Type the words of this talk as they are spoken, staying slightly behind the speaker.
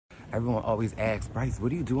Everyone always asks, Bryce,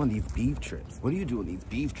 what do you do on these beef trips? What do you do on these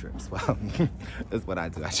beef trips? Well, that's what I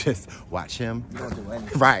do. I just watch him. You don't do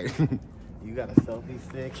anything. Right. You got a selfie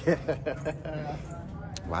stick.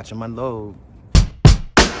 Watch him unload.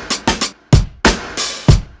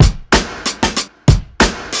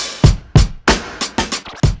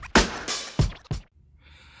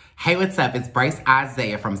 Hey, what's up? It's Bryce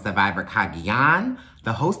Isaiah from Survivor Cagayan,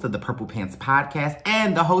 the host of the Purple Pants podcast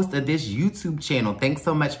and the host of this YouTube channel. Thanks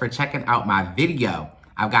so much for checking out my video.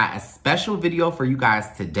 I've got a special video for you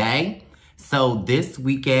guys today. So this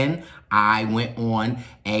weekend, I went on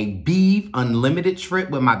a Beve Unlimited trip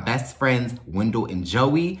with my best friends, Wendell and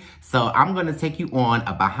Joey. So I'm gonna take you on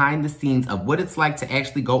a behind the scenes of what it's like to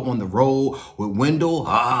actually go on the road with Wendell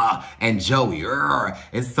and Joey.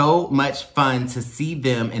 It's so much fun to see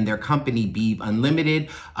them in their company, Beve Unlimited.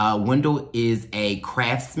 Wendell is a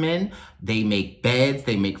craftsman. They make beds,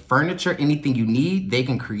 they make furniture, anything you need, they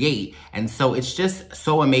can create. And so it's just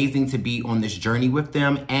so amazing to be on this journey with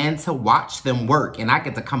them and to watch them work. And I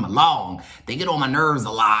get to come along. They get on my nerves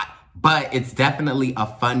a lot, but it's definitely a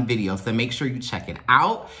fun video. So make sure you check it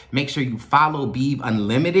out. Make sure you follow Beve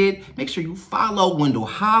Unlimited. Make sure you follow Wendell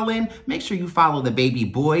Holland. Make sure you follow the baby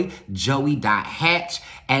boy, Joey.Hatch.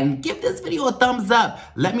 And give this video a thumbs up.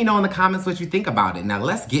 Let me know in the comments what you think about it. Now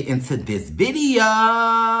let's get into this video.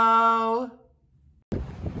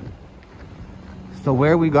 So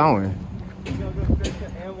where are we going? We're gonna go straight to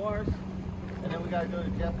Anwar's, and then we gotta go to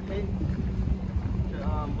Jeff Cake to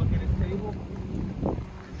look at his table. And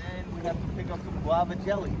then we have to pick up some guava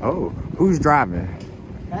jelly. Oh, who's driving?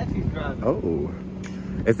 Patsy's driving. Oh,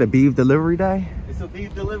 it's a Beve delivery day? It's a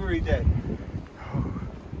Beve delivery day.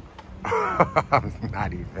 I'm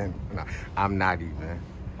not even. No, I'm not even.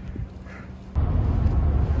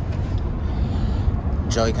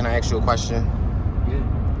 Joey, can I ask you a question? Yeah.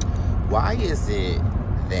 Why is it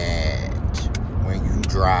that when you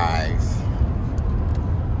drive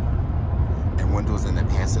and Wendell's in the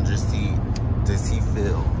passenger seat, does he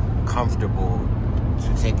feel comfortable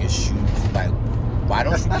to take his shoes? Like, why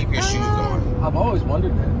don't you keep your shoes on? I've always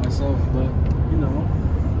wondered that myself, but you know,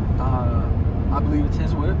 I believe it's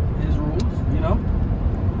his whip, his rules. You know,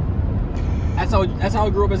 that's how I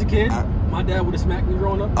grew up as a kid. My dad would have smacked me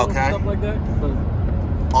growing up, okay, stuff like that. But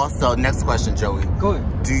also, next question, Joey. Go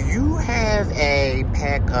ahead. Do you have a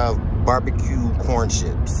pack of barbecue corn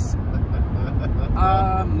chips?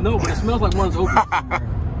 No, but it smells like one's open.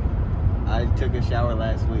 I took a shower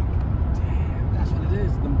last week. Damn, that's what it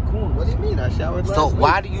is. Them corns. What do you mean? I showered last week. So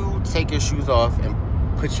why do you take your shoes off and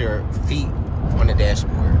put your feet on the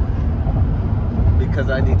dashboard? Because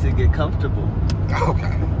I need to get comfortable.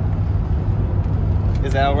 Okay.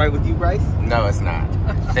 Is that all right with you, Bryce? No, it's not.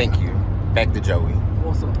 Thank you. Back to Joey.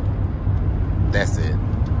 What's up? That's it.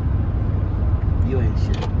 You ain't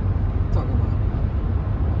shit. Talking about.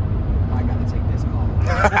 I gotta take this call.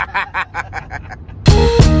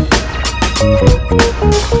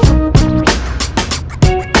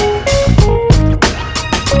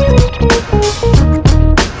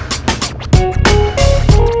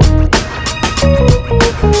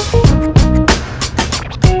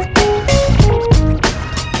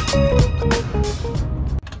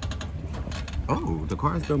 Oh, the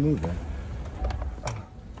car is still moving.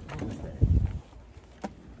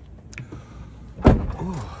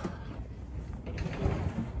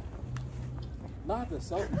 Not the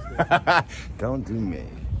selfie stick. Don't do me.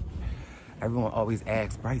 Everyone always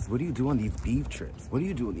asks, Bryce, what do you do on these beef trips? What do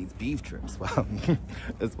you do on these beef trips? Well,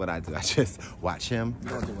 that's what I do. I just watch him. You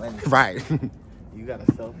don't do anything. Right. You got a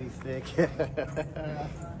selfie stick.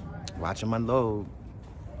 Watch him unload.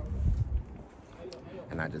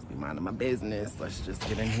 And I just be minding my business. Let's just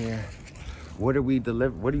get in here. What are we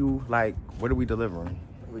delivering? What are we delivering?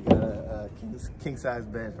 We got a king size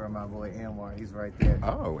bed for my boy Anwar. He's right there.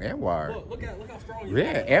 Oh, Anwar. Look how strong you are.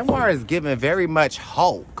 Yeah, Anwar is giving very much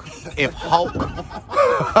Hulk. If Hulk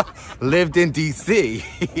lived in DC.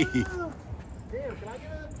 Damn, can I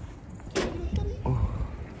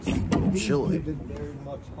get a Chilly. very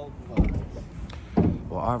much Hulk vibes.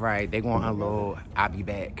 Well, all right, they gonna unload. I'll be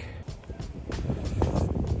back.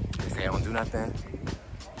 They say I don't do nothing.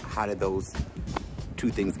 How did those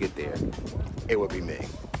two things get there? It would be me.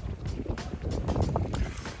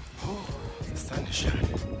 Oh, the sun is shining.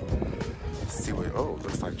 Let's see what, oh,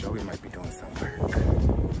 looks like Joey might be doing some work.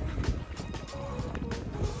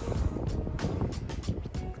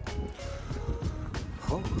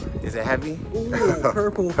 Oh, is it heavy? Ooh,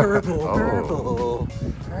 purple. Oh,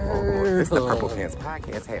 it's the Purple Pants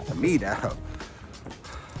podcast hat for me, though.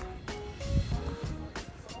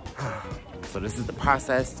 So this is the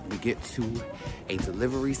process. We get to a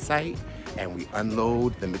delivery site. and we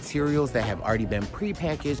unload the materials that have already been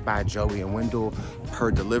pre-packaged by Joey and Wendell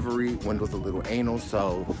per delivery. Wendell's a little anal,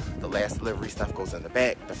 so the last delivery stuff goes in the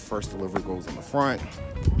back, the first delivery goes in the front.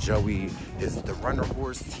 Joey is the runner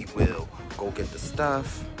horse. He will go get the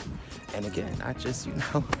stuff. And again, I just, you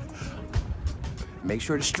know, make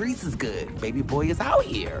sure the streets is good. Baby boy is out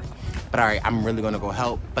here. But all right, I'm really gonna go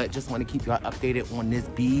help, but just wanna keep y'all updated on this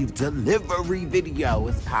Beve delivery video.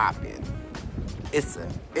 It's popping. It's a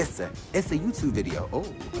YouTube video. Oh.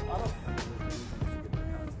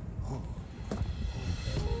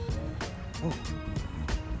 Oh.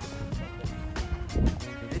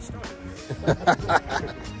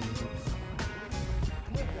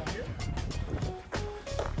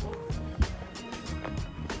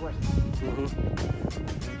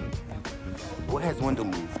 What has Wendell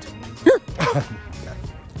moved?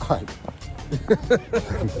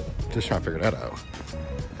 Just trying to figure that out.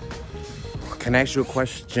 Can I ask you a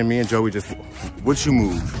question? Me and Joey just, what you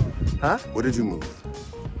move? Huh? What did you move?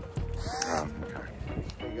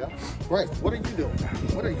 There you go. Right, what are you doing?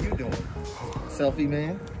 What are you doing? Selfie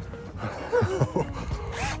man?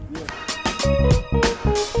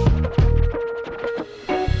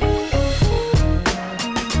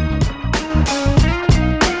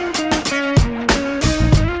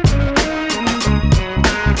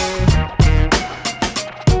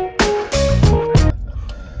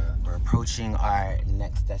 Our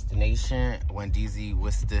next destination. Wendeezy,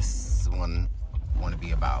 what's this one want to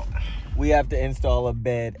be about? We have to install a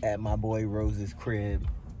bed at my boy Rose's crib.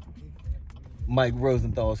 Mike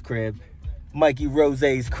Rosenthal's crib. Mikey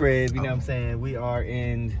Rose's crib, you know what I'm saying? We are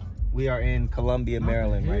in Columbia,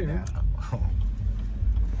 Maryland right now.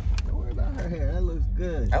 Don't worry about her hair, that looks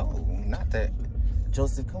good. Oh, not that.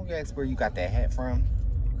 Joseph, can we ask where you got that hat from?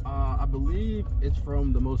 I believe it's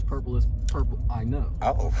from the most purplest purple I know.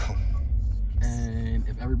 Oh. And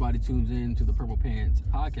if everybody tunes in to the Purple Pants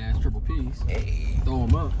podcast, Triple P's, Hey. throw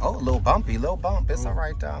them up. Oh, little bump. It's all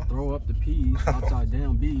right, though. Throw up the P's, upside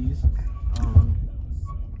down B's.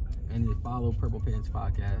 And they follow Purple Pants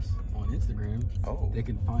podcast on Instagram. Oh. They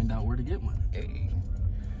can find out where to get one. Hey.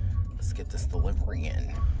 Let's get this delivery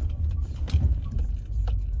in.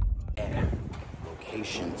 Yeah.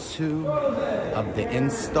 Location 2 of the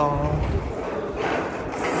install.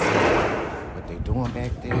 What they doing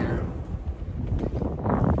back there.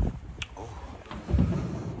 Oh,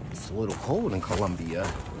 it's a little cold in Columbia,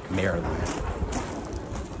 Maryland.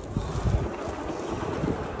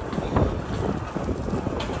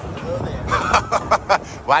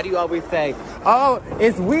 Why do you always say, oh,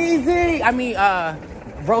 it's Wheezy? I mean,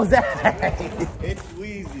 Rose. It's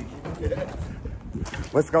Wheezy.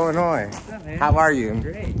 What's going on? What's up, man? How are you?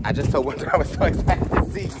 Great. I just told Wendell I was so excited to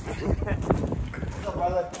see you. What's up,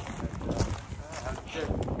 brother?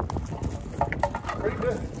 Pretty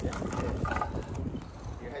good.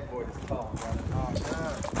 Your headboard is tall, brother.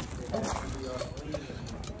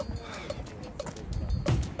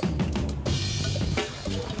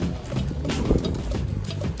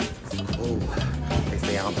 Oh, they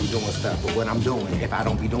say I don't be doing stuff, but what I'm doing, if I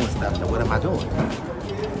don't be doing stuff, then what am I doing?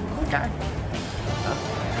 Okay. I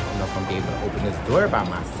don't know if I'm able to open this door by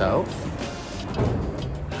myself.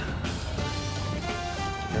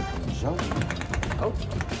 Here comes Joey. Oh,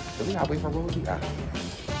 do we gotta wait for Rosie?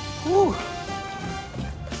 Whew.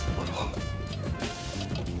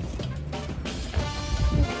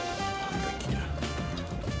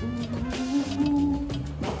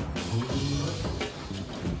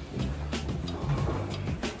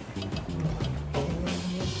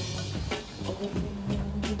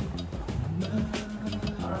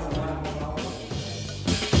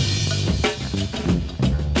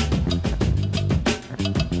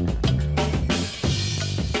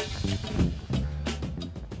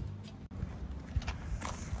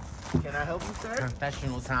 Can I help you, sir?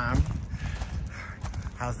 Confessional time.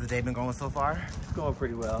 How's the day been going so far? It's going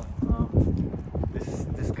pretty well.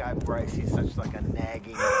 This guy Bryce, he's such like a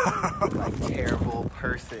nagging, like terrible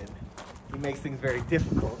person. He makes things very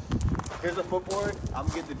difficult. Here's a footboard. I'm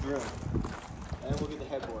gonna get the drill, and we'll get the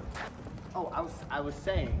headboard. Oh, I was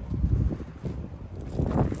saying.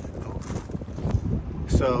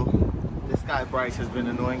 So this guy Bryce has been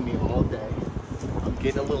annoying me all day. I'm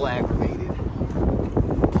getting a little aggravated.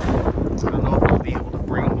 I don't know if I'll be able to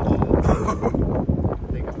bring him home. I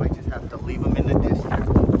think I might just have to leave him in the district.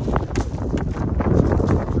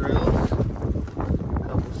 Drills,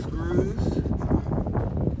 couple screws.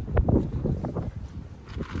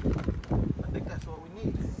 I think that's what we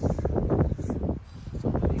need.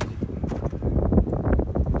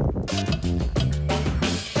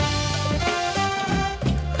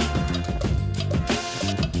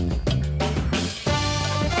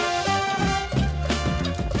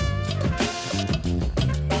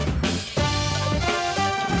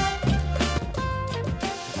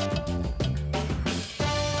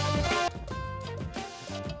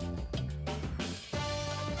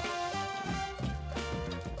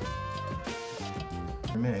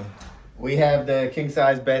 We have the king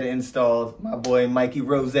size bed installed. My boy Mikey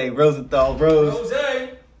Rosenthal. Rose.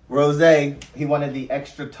 He wanted the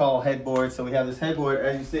extra tall headboard, so we have this headboard.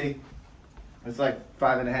 As you see, it's like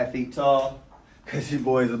 5.5 feet tall. Cause your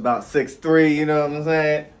boy's about 6'3", you know what I'm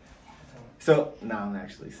saying? So, no, I'm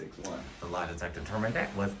actually 6'1". The lie detector determined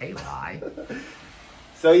that was a lie.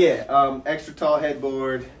 So yeah, extra tall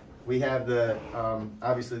headboard. We have the,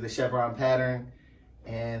 obviously the chevron pattern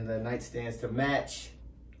and the nightstands to match.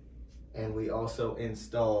 And we also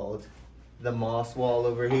installed the moss wall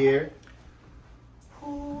over here.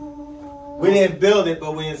 We didn't build it,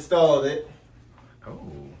 but we installed it. Oh.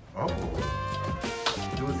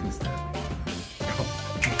 Do as you said.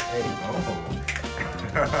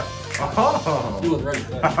 You look ready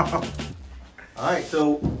for that. All right,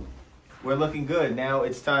 so we're looking good. Now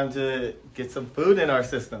it's time to get some food in our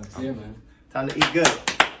systems. Yeah, man. Time to eat good.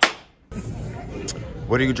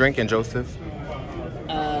 What are you drinking, Joseph?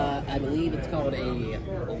 I believe it's called a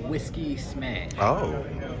whiskey smash. Oh.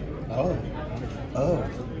 Oh.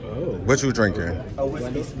 What you drinking? A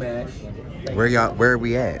whiskey smash. Where are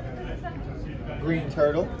we at? Green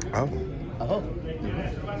turtle. Oh. Oh.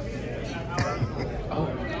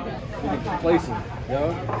 Complacent,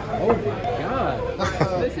 yo. Oh my God.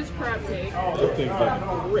 This is crab cake. Yep.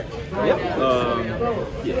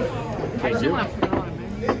 Yeah. I still have to put it on, man.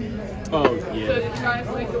 Oh So did you yeah. guys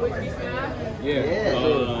like the whiskey smash? Yeah. I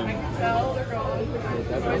can tell they're going.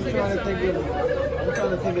 I'm trying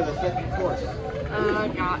to think of the second course.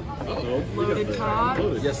 Got loaded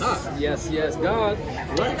cod. Yes, God.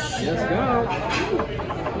 Flesh. Yes, God.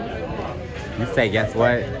 You say yes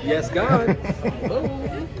what? Yes, God.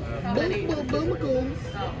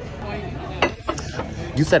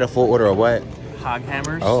 You said a full order of what? Hog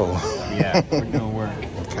hammers. Oh. Yeah, we're doing work.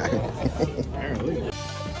 Okay. Apparently.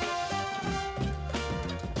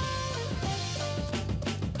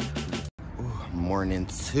 Morning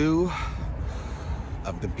 2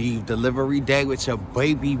 of the Beve delivery day with your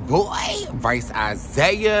baby boy, Bryce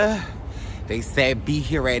Isaiah. They said be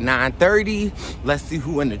here at 9:30. Let's see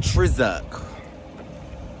who in the Trizuck.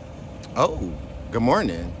 Oh, good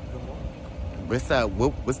morning. What's up?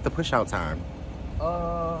 What's the push out time?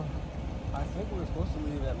 I think we were supposed to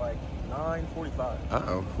leave at like 9:45.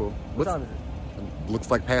 Uh-oh. Cool. What time is it?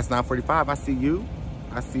 Looks like past 9:45. I see you.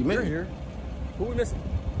 I see me. You're here. Who we missing?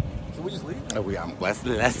 Should we just leave? Oh, let's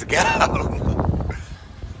go.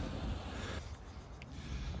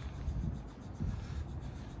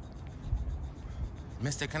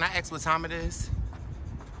 Mister, can I ask what time it is?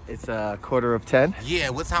 It's 10:15.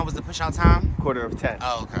 Yeah, what time was the push out time? 10:15.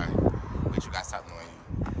 Oh, okay. But you got something on you.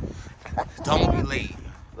 Don't be late.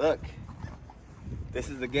 Look, this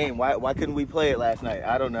is the game. Why couldn't we play it last night?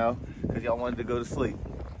 I don't know. Because y'all wanted to go to sleep.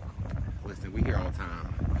 Listen, we here on time.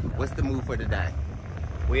 What's the move for today?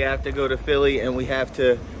 We have to go to Philly and we have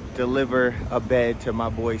to deliver a bed to my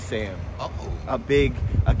boy Sam. Uh-oh.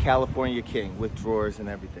 A California king with drawers and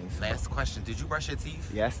everything. So, Last question. Did you brush your teeth?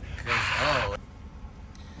 yes. Oh.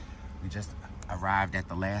 We just arrived at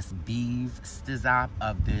the last Beve stop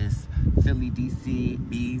of this Philly DC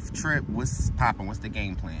Beve trip. What's poppin'? What's the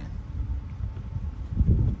game plan?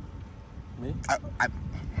 Me? I'm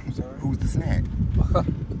sorry? Who's the snack?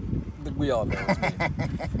 We all know it's me.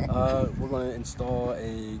 We're going to install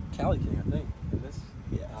a Cali King, I think, in this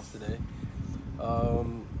house today.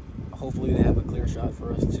 Hopefully they have a clear shot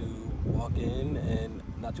for us to walk in and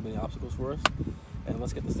not too many obstacles for us. And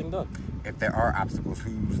let's get this thing done. If there are obstacles,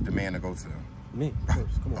 who's the man to go to? Me, of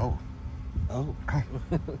course. Come on. Oh. All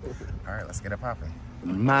right, let's get it popping.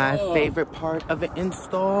 My favorite part of an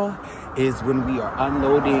install is when we are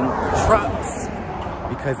unloading trucks,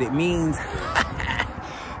 because it means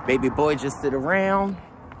baby boy just sit around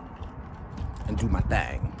and do my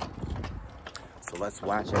thing. So let's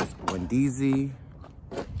watch as Wendeezy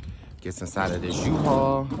gets inside of this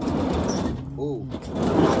U-Haul. Ooh.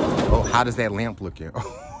 Oh, how does that lamp look here?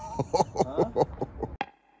 Huh?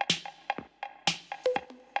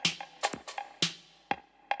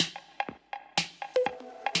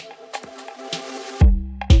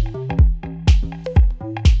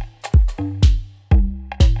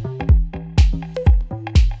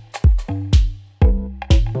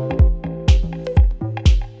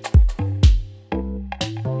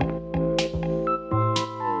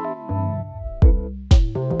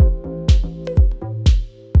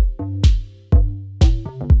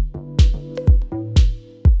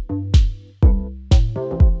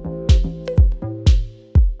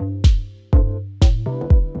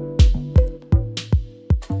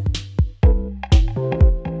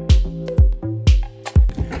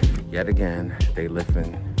 Yet again, they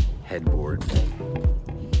lifting headboards.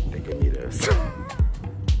 They give me this.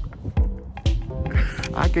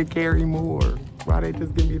 could carry more. Why they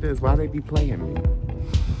just give me this? Why they be playing me?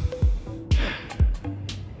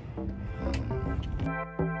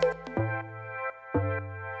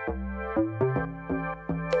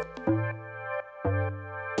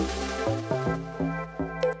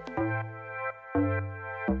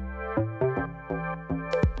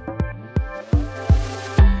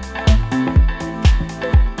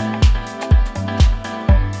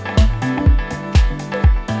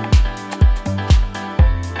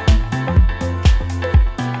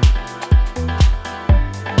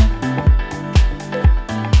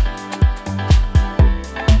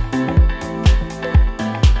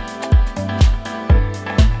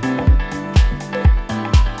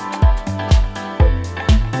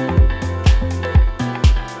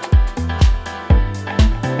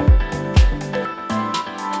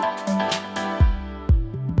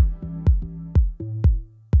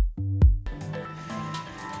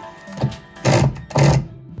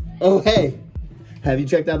 Oh, hey, have you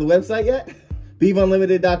checked out the website yet?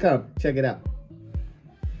 BeveUnlimited.com. Check it out.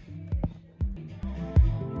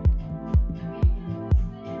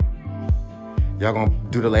 Y'all gonna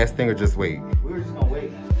do the last thing or just wait? We were just gonna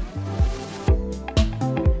wait.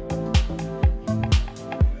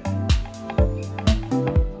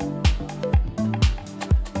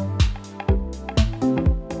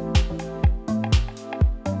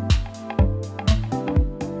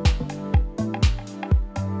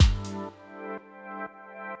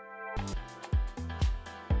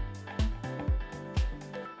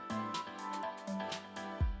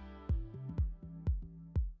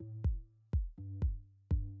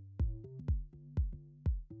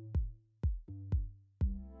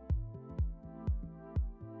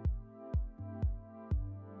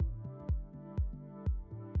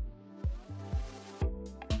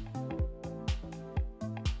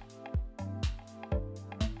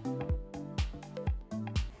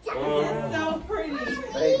 So pretty.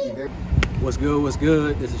 Thank you. What's good? What's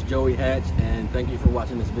good? This is Joey Hatch, and thank you for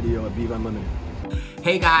watching this video at Beve Unlimited.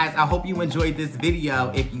 Hey guys, I hope you enjoyed this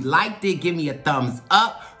video. If you liked it, give me a thumbs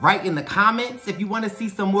up. Write in the comments if you want to see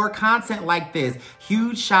some more content like this.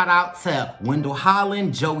 Huge shout out to Wendell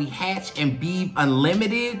Holland, Joey Hatch, and Beve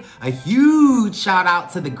Unlimited. A huge shout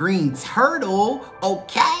out to the Green Turtle,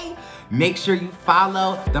 okay? Make sure you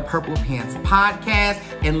follow the Purple Pants Podcast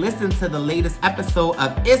and listen to the latest episode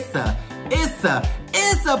of It's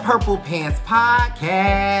a Purple Pants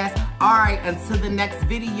Podcast. All right, until the next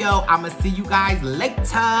video, I'ma see you guys later.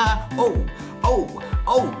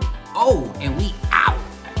 And we out.